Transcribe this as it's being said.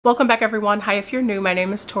Welcome back everyone. Hi, if you're new, my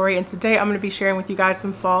name is Tori and today I'm going to be sharing with you guys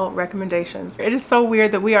some fall recommendations. It is so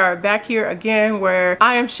weird that we are back here again where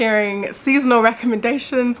I am sharing seasonal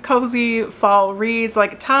recommendations, cozy fall reads.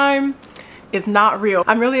 Like, time is not real.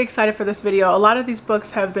 I'm really excited for this video. A lot of these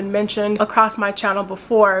books have been mentioned across my channel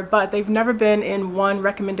before, but they've never been in one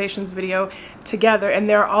recommendations video together, and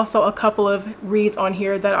there are also a couple of reads on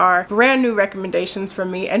here that are brand new recommendations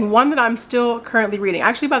from me, and one that I'm still currently reading.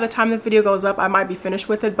 Actually, by the time this video goes up I might be finished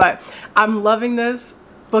with it, but I'm loving this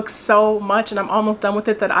book so much and I'm almost done with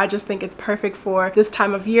it that I just think it's perfect for this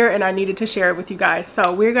time of year and I needed to share it with you guys.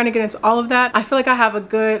 So we're going to get into all of that. I feel like I have a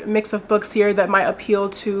good mix of books here that might appeal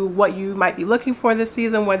to what you might be looking for this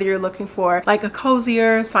season, whether you're looking for like a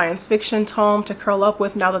cozier science fiction tome to curl up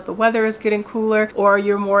with now that the weather is getting cooler, or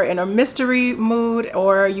you're more in a mystery mood,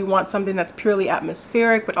 or you want something that's purely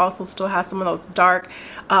atmospheric but also still has some of those dark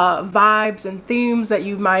vibes and themes that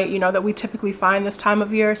you might, that we typically find this time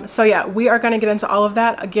of year. So yeah, we are going to get into all of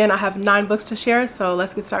that. Again, I have 9 books to share, so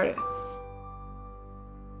let's get started.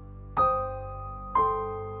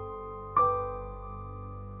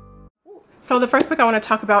 So the first book I want to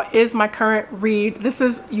talk about is my current read. This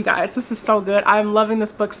is, you guys, this is so good. I'm loving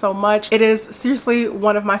this book so much. It is seriously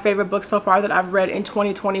one of my favorite books so far that I've read in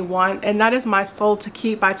 2021, and that is My Soul to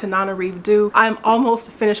Keep by Tananarive. I'm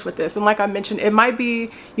almost finished with this, and like I mentioned, it might be,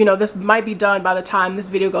 this might be done by the time this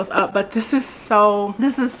video goes up, but this is so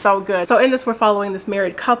good. So in this, we're following this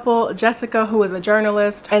married couple, Jessica, who is a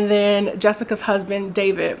journalist, and then Jessica's husband,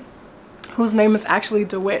 David, whose name is actually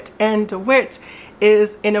DeWitt, and DeWitt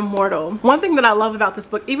is an immortal. One thing that I love about this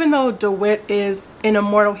book, even though DeWitt is an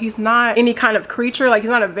immortal, he's not any kind of creature, like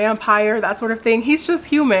he's not a vampire, that sort of thing. He's just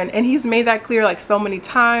human, and he's made that clear like so many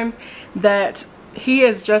times that he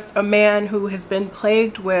is just a man who has been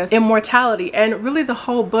plagued with immortality. And really the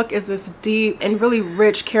whole book is this deep and really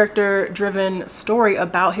rich character driven story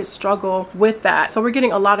about his struggle with that. So we're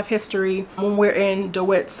getting a lot of history when we're in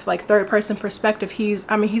DeWitt's like third person perspective. He's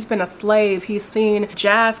been a slave, he's seen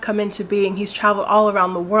jazz come into being, he's traveled all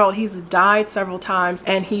around the world, he's died several times,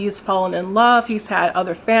 and he's fallen in love, he's had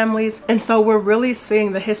other families. And so we're really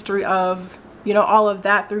seeing the history of all of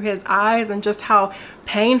that through his eyes, and just how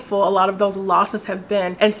painful a lot of those losses have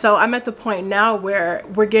been. And so I'm at the point now where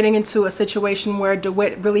we're getting into a situation where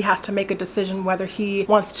DeWitt really has to make a decision whether he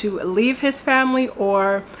wants to leave his family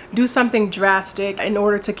or do something drastic in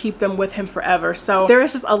order to keep them with him forever. So there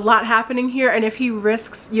is just a lot happening here, and if he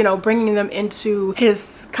risks bringing them into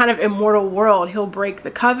his kind of immortal world, he'll break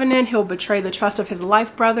the covenant, he'll betray the trust of his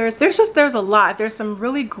life brothers. There's a lot. There's some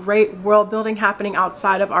really great world building happening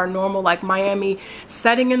outside of our normal like Miami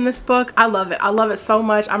setting in this book. I love it. I love it so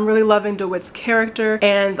much. I'm really loving DeWitt's character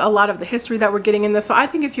and a lot of the history that we're getting in this. So I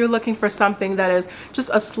think if you're looking for something that is just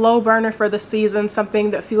a slow burner for the season,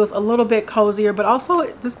 something that feels a little bit cozier, but also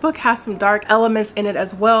this book has some dark elements in it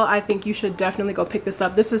as well, I think you should definitely go pick this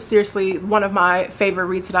up. This is seriously one of my favorite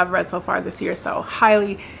reads that I've read so far this year, so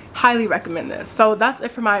highly recommend this. So that's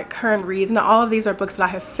it for my current reads. Now all of these are books that I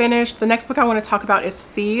have finished. The next book I want to talk about is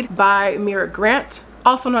Feed by Mira,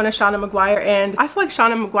 also known as Channie McGuire, and I feel like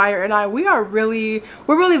Channie McGuire and I, we're really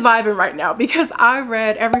vibing right now, because I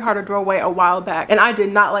read Every Heart a Doorway a while back and I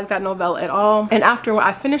did not like that novella at all, and after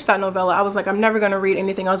I finished that novella I was like, I'm never gonna read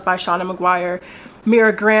anything else by Channie McGuire.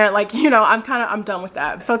 Mira Grant, like, I'm done with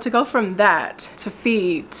that. So to go from that to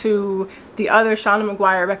Feed to the other Channie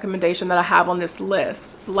McGuire recommendation that I have on this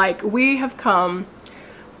list, like, we've come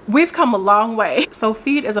a long way. So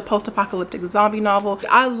Feed is a post-apocalyptic zombie novel.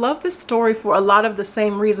 I love this story for a lot of the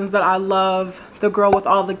same reasons that I love The Girl with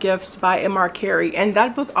All the Gifts by M.R. Carey, and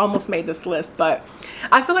that book almost made this list, but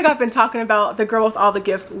I feel like I've been talking about The Girl with All the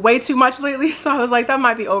Gifts way too much lately, so I was like, that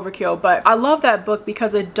might be overkill. But I love that book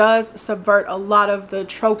because it does subvert a lot of the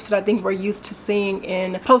tropes that I think we're used to seeing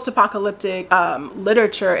in post-apocalyptic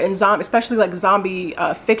literature and especially like zombie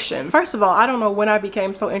fiction. First of all, I don't know when I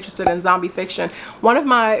became so interested in zombie fiction. One of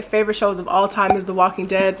my favorite shows of all time is The Walking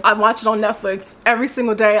Dead. I watch it on Netflix every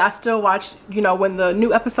single day. I still watch, when the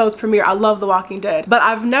new episodes premiere. I love The Walking Dead, but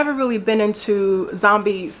I've never really been into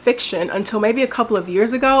zombie fiction until maybe a couple of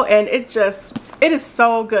years ago, and it is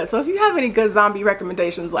so good. So if you have any good zombie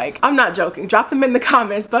recommendations, like, I'm not joking, drop them in the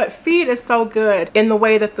comments. But Feed is so good in the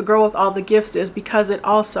way that The Girl with All the Gifts is, because it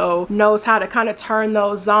also knows how to kind of turn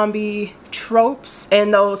those zombie tropes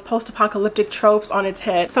and those post-apocalyptic tropes on its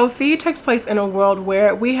head. So Feed takes place in a world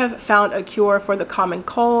where we have found a cure for the common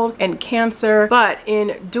cold and cancer, but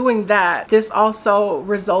in doing that, this also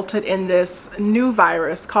resulted in this new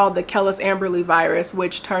virus called the Kellis-Amberley virus,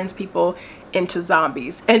 which turns people into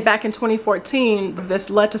zombies. And back in 2014, this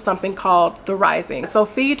led to something called The Rising. So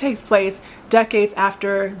Feed takes place decades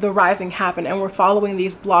after the rising happened, and we're following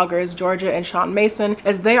these bloggers, Georgia and Sean Mason,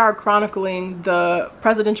 as they are chronicling the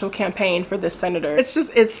presidential campaign for this senator.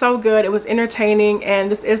 It's so good. It was entertaining,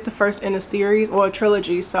 and this is the first in a series or a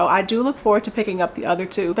trilogy, so I do look forward to picking up the other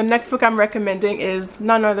two. The next book I'm recommending is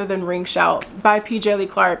none other than Ring Shout by Djèlí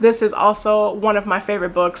Clark. This is also one of my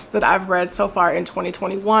favorite books that I've read so far in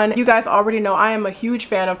 2021. You guys already know I am a huge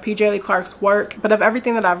fan of Djèlí Clark's work, but of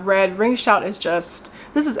everything that I've read, Ring Shout is just,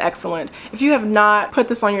 this is excellent. If you have not put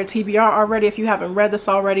this on your TBR already, if you haven't read this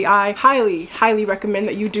already, I highly recommend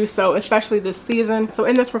that you do so, especially this season. So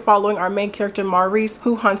in this, we're following our main character Maurice,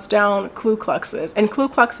 who hunts down Ku Kluxes. And Ku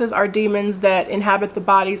Kluxes are demons that inhabit the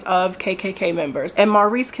bodies of KKK members. And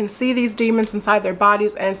Maurice can see these demons inside their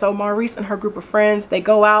bodies, and so Maurice and her group of friends, they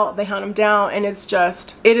go out, they hunt them down, and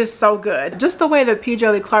it is so good. Just the way that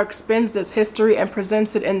Djèlí Clark spins this history and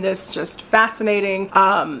presents it in this just fascinating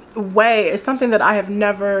way is something that I have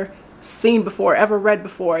never seen before, ever read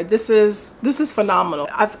before. This is phenomenal.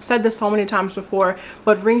 I've said this so many times before,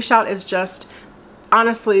 but Ring Shout is just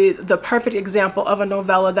honestly the perfect example of a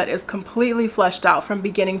novella that is completely fleshed out from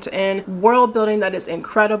beginning to end. World building that is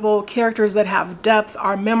incredible, characters that have depth,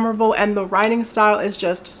 are memorable, and the writing style is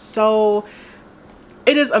just so,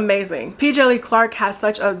 it is amazing. Djèlí Clark has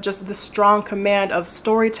such just the strong command of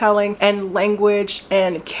storytelling and language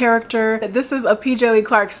and character. This is a Djèlí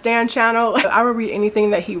Clark stan channel. I will read anything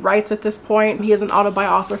that he writes at this point. He is an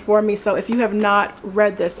autobiographer for me, so if you have not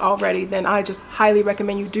read this already, then I just highly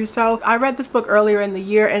recommend you do so. I read this book earlier in the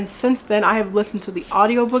year, and since then I have listened to the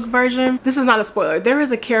audiobook version. This is not a spoiler. There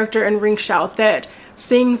is a character in Ring Shout that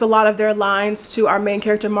sings a lot of their lines to our main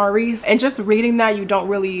character Maurice, and just reading that, you don't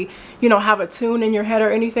really, you know, have a tune in your head or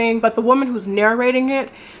anything, but the woman who's narrating it,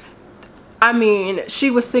 I mean, she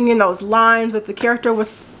was singing those lines that the character was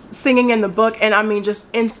singing in the book, and I mean, just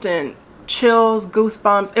instant chills,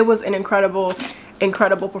 goosebumps. It was an incredible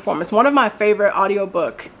performance. One of my favorite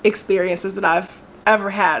audiobook experiences that I've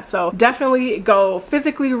ever had. So definitely go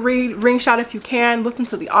physically read Ring Shout if you can, listen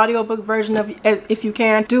to the audiobook version of if you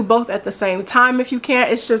can, do both at the same time if you can.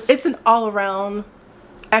 It's an all-around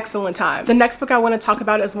excellent time. The next book I want to talk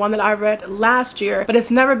about is one that I read last year, but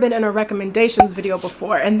it's never been in a recommendations video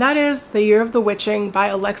before, and that is The Year of the Witching by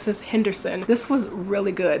Alexis Henderson. This was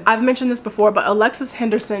really good. I've mentioned this before, but Alexis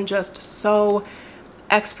Henderson just so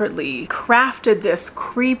expertly crafted this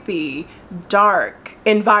creepy, dark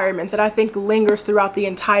environment that I think lingers throughout the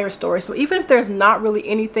entire story. So even if there's not really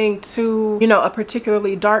anything to, you know, a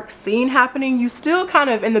particularly dark scene happening, you still kind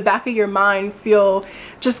of in the back of your mind feel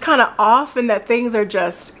just kind of off, and that things are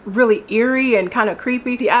just really eerie and kind of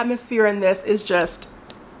creepy. The atmosphere in this is just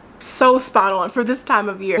so spot on for this time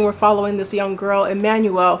of year. We're following this young girl,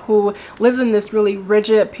 Emmanuel, who lives in this really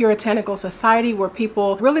rigid puritanical society where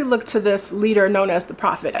people really look to this leader known as the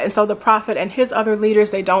prophet. And so the prophet and his other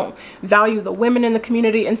leaders, they don't value the women in the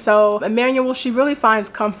community. And so Emmanuel, she really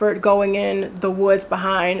finds comfort going in the woods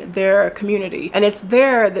behind their community. And it's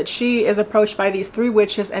there that she is approached by these three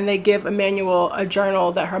witches, and they give Emmanuel a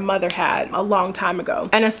journal that her mother had a long time ago.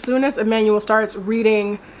 And as soon as Emmanuel starts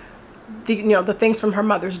reading the things from her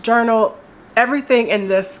mother's journal, everything in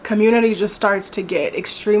this community just starts to get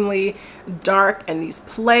extremely dark, and these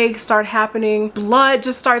plagues start happening. Blood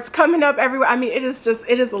just starts coming up everywhere. I mean, it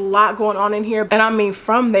is a lot going on in here. And I mean,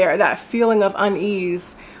 from there, that feeling of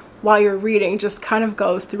unease while you're reading just kind of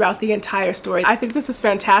goes throughout the entire story. I think this is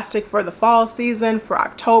fantastic for the fall season, for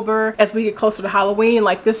October, as we get closer to Halloween.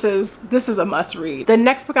 Like, this is a must read. The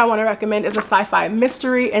next book I want to recommend is a sci-fi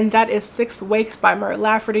mystery, and that is 6 Wakes by Mur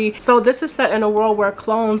Lafferty. So this is set in a world where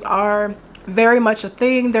clones are very much a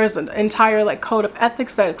thing. There's an entire like code of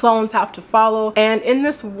ethics that clones have to follow, and in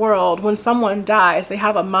this world, when someone dies, they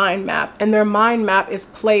have a mind map, and their mind map is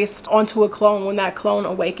placed onto a clone when that clone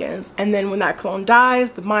awakens, and then when that clone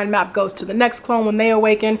dies, the mind map goes to the next clone when they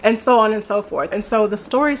awaken, and so on and so forth. And so the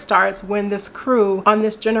story starts when this crew on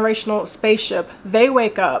this generational spaceship, they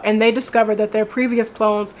wake up and they discover that their previous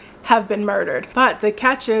clones have been murdered. But the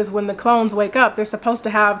catch is, when the clones wake up, they're supposed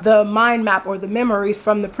to have the mind map or the memories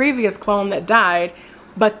from the previous clone that died.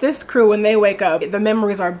 But this crew, when they wake up, the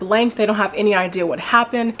memories are blank. They don't have any idea what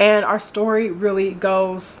happened. And our story really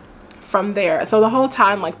goes from there. So the whole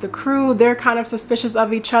time, like, the crew, they're kind of suspicious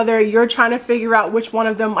of each other. You're trying to figure out which one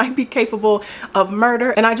of them might be capable of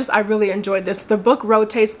murder. And I really enjoyed this. The book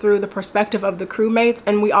rotates through the perspective of the crewmates,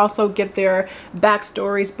 and we also get their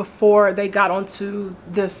backstories before they got onto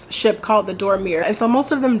this ship called the Dormir. And so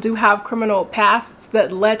most of them do have criminal pasts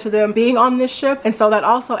that led to them being on this ship. And so that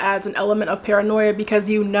also adds an element of paranoia, because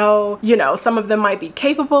you know, some of them might be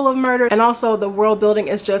capable of murder. And also the world building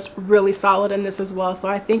is just really solid in this as well. So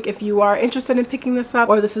I think if you you are interested in picking this up,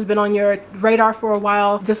 or this has been on your radar for a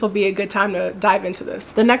while, this will be a good time to dive into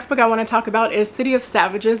this. The next book I want to talk about is City of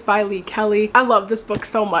Savages by Lee Kelly. I love this book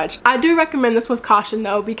so much. I do recommend this with caution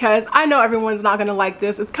though, because I know everyone's not going to like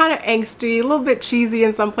this. It's kind of angsty, a little bit cheesy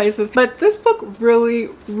in some places, but this book really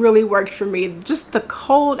worked for me. Just the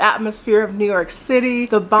cold atmosphere of New York City,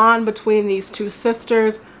 the bond between these two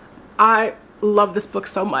sisters. I love this book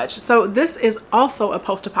so much. So this is also a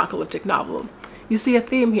post-apocalyptic novel. You see a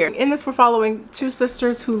theme here. In this, we're following two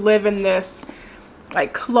sisters who live in this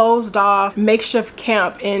like closed off makeshift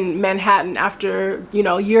camp in Manhattan after, you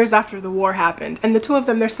know, years after the war happened. And the two of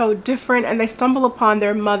them, they're so different, and they stumble upon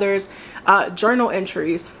their mother's journal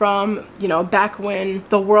entries from, you know, back when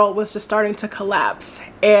the world was just starting to collapse.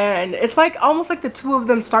 And it's like almost like the two of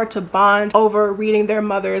them start to bond over reading their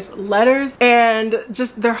mother's letters, and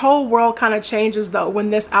just their whole world kind of changes though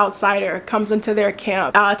when this outsider comes into their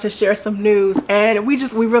camp to share some news, and we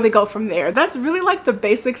really go from there. That's really like the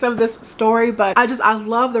basics of this story, but I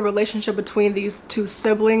love the relationship between these two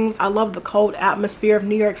siblings. I love the cold atmosphere of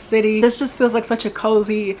New York City. This just feels like such a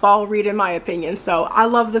cozy fall read in my opinion. So I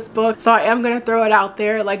love this book. So I am going to throw it out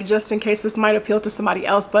there, like just in case this might appeal to somebody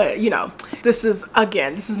else, but you know, this is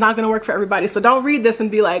not going to work for everybody. So don't read this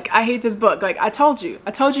and be like, I hate this book. Like I told you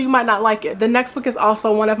you might not like it. The next book is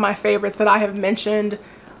also one of my favorites that I have mentioned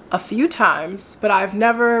a few times, but I've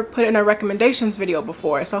never put in a recommendations video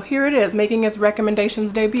before. So here it is, making its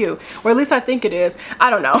recommendations debut, or at least I think it is. I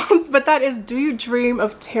don't know. But that is Do You Dream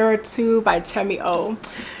of Terra-Two by Temi.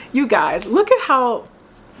 You guys, look at how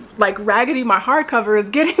like raggedy my hardcover is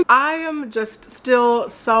getting. I am just still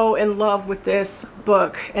so in love with this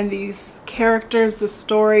book and these characters. The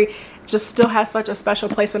story just still has such a special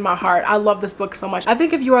place in my heart. I love this book so much. I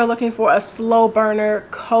think if you are looking for a slow burner,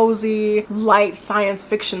 cozy, light science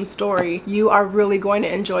fiction story, you are really going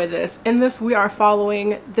to enjoy this. In this, we are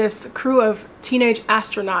following this crew of teenage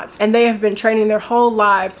astronauts, and they have been training their whole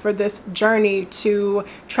lives for this journey to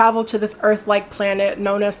travel to this Earth-like planet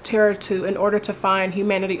known as Terra-Two in order to find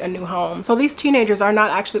humanity a new home. So these teenagers are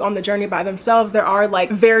not actually on the journey by themselves. There are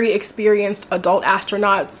like very experienced adult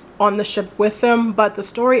astronauts on the ship with them, but the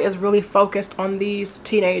story is really focused on these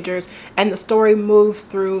teenagers, and the story moves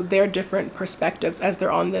through their different perspectives as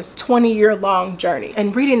they're on this 20-year-long journey.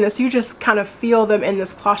 And reading this, you just kind of feel them in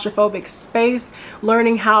this claustrophobic space,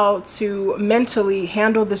 learning how to mentally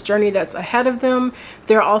handle this journey that's ahead of them.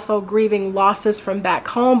 They're also grieving losses from back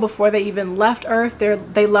home before they even left Earth.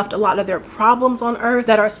 They left a lot of their problems on Earth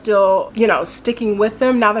that are still, you know, sticking with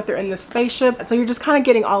them now that they're in this spaceship. So you're just kind of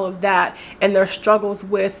getting all of that, and their struggles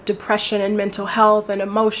with depression and mental health and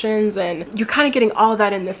emotions, and you're kind of getting all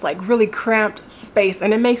that in this like really cramped space,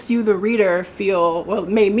 and it makes you the reader feel, well, it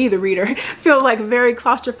made me the reader feel like very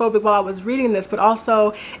claustrophobic while I was reading this, but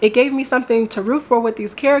also it gave me something to root for with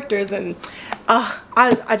these characters. And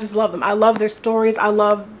I just love them. I love their stories. I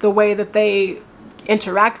love the way that they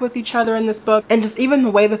interact with each other in this book, and just even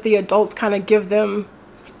the way that the adults kind of give them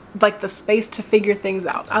like the space to figure things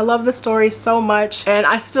out. I love the story so much, and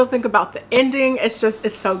I still think about the ending. It's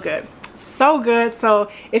so good. So good. So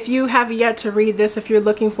if you have yet to read this, if you're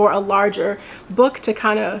looking for a larger book to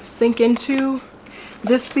kind of sink into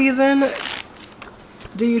this season,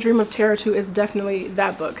 Do You Dream of Terra-Two is definitely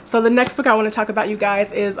that book. So the next book I want to talk about, you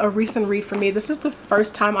guys, is a recent read for me. This is the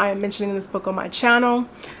first time I am mentioning this book on my channel.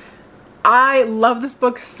 I love this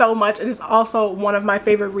book so much. It is also one of my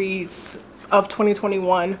favorite reads of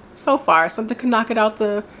 2021 so far. Something could knock it out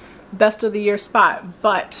the best of the year spot.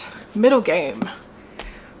 But Middlegame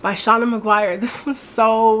by Channie McGuire. This was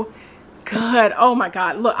so good. Oh my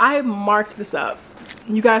god. Look, I marked this up.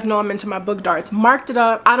 You guys know I'm into my book darts. Marked it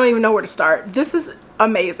up. I don't even know where to start. This is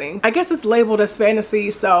amazing. I guess it's labeled as fantasy,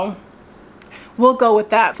 so we'll go with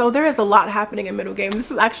that. So there is a lot happening in Middlegame. This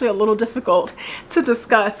is actually a little difficult to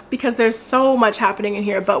discuss because there's so much happening in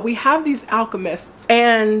here, but we have these alchemists,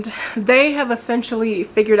 and they have essentially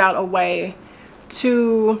figured out a way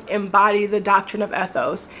to embody the doctrine of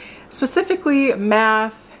ethos, specifically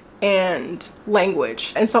math and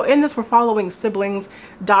language. And so in this, we're following siblings,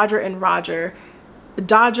 Dodger and Roger.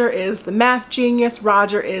 Dodger is the math genius,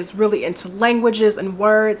 Roger is really into languages and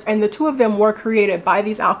words, and the two of them were created by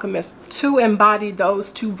these alchemists to embody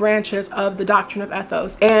those two branches of the doctrine of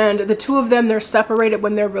ethos. And the two of them, they're separated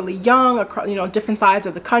when they're really young, across, you know, different sides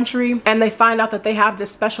of the country, and they find out that they have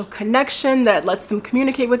this special connection that lets them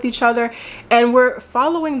communicate with each other. And we're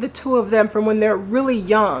following the two of them from when they're really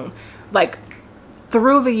young, like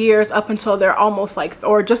through the years up until they're almost like,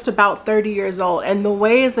 or just about 30 years old, and the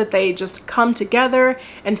ways that they just come together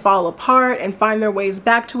and fall apart and find their ways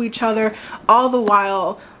back to each other, all the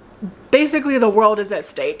while basically the world is at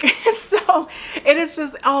stake. So it is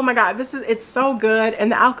just, oh my god, it's so good.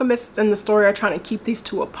 And the alchemists in the story are trying to keep these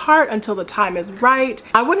two apart until the time is right.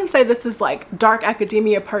 I wouldn't say this is like dark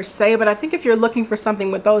academia per se, but I think if you're looking for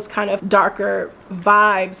something with those kind of darker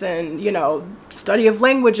vibes and, you know, study of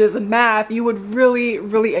languages and math, you would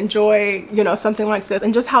really enjoy, you know, something like this.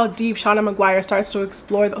 And just how deep Seanan McGuire starts to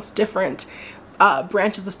explore those different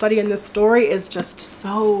branches of study in this story is just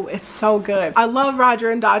it's so good. I love Roger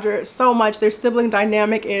and Dodger so much. Their sibling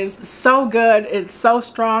dynamic is so good. It's so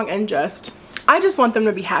strong, and I just want them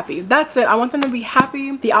to be happy. That's it. I want them to be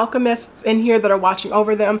happy. The alchemists in here that are watching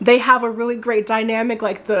over them, they have a really great dynamic.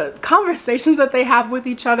 Like the conversations that they have with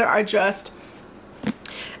each other are just,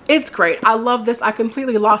 it's great. I love this. I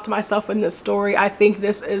completely lost myself in this story. I think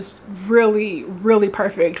this is really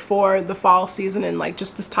perfect for the fall season and like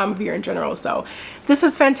just this time of year in general. So this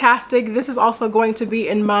is fantastic. This is also going to be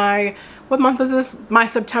in my, what month is this? My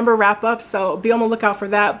September wrap up. So be on the lookout for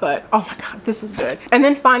that. But oh my god, this is good. And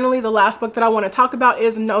then finally, the last book that I want to talk about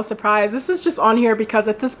is No Surprise. This is just on here because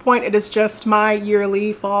at this point it is just my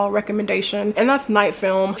yearly fall recommendation, and that's Night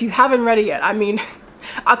Film. If you haven't read it yet, I mean,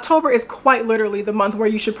 October is quite literally the month where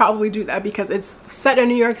you should probably do that because it's set in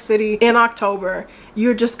New York City in October.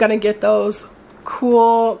 You're just gonna get those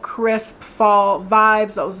cool, crisp fall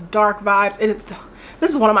vibes, those dark vibes. This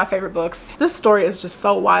is one of my favorite books. This story is just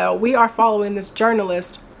so wild. We are following this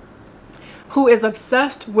journalist who is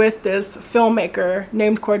obsessed with this filmmaker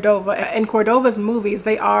named Cordova. And Cordova's movies,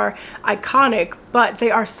 they are iconic, but they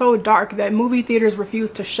are so dark that movie theaters refuse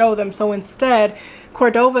to show them. So instead,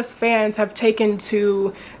 Cordova's fans have taken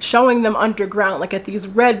to showing them underground, like at these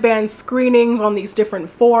red band screenings on these different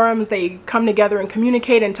forums. They come together and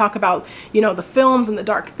communicate and talk about, you know, the films and the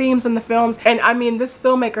dark themes in the films. And I mean, this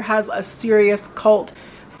filmmaker has a serious cult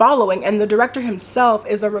following, and the director himself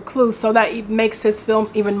is a recluse, so that makes his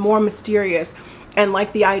films even more mysterious and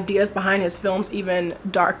like the ideas behind his films even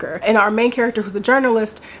darker. And our main character, who's a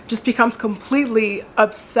journalist, just becomes completely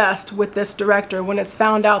obsessed with this director when it's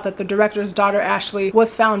found out that the director's daughter Ashley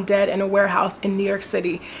was found dead in a warehouse in New York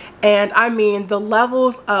City. And I mean, the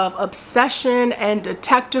levels of obsession and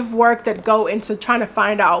detective work that go into trying to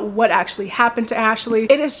find out what actually happened to Ashley,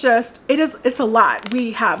 it's a lot.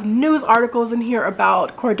 We have news articles in here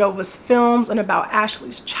about Cordova's films and about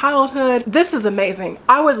Ashley's childhood. This is amazing.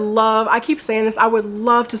 I keep saying this, I would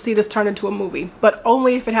love to see this turn into a movie, but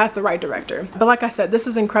only if it has the right director. But like I said, this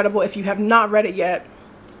is incredible. If you have not read it yet,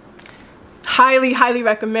 highly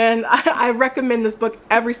recommend. I recommend this book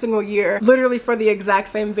every single year, literally for the exact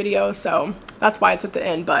same video, so that's why it's at the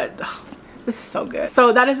end. But this is so good.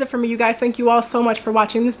 So that is it for me, you guys. Thank you all so much for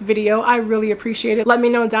watching this video. I really appreciate it. Let me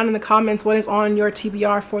know down in the comments what is on your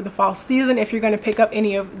TBR for the fall season, if you're going to pick up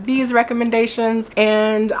any of these recommendations,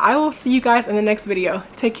 and I will see you guys in the next video.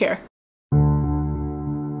 Take care.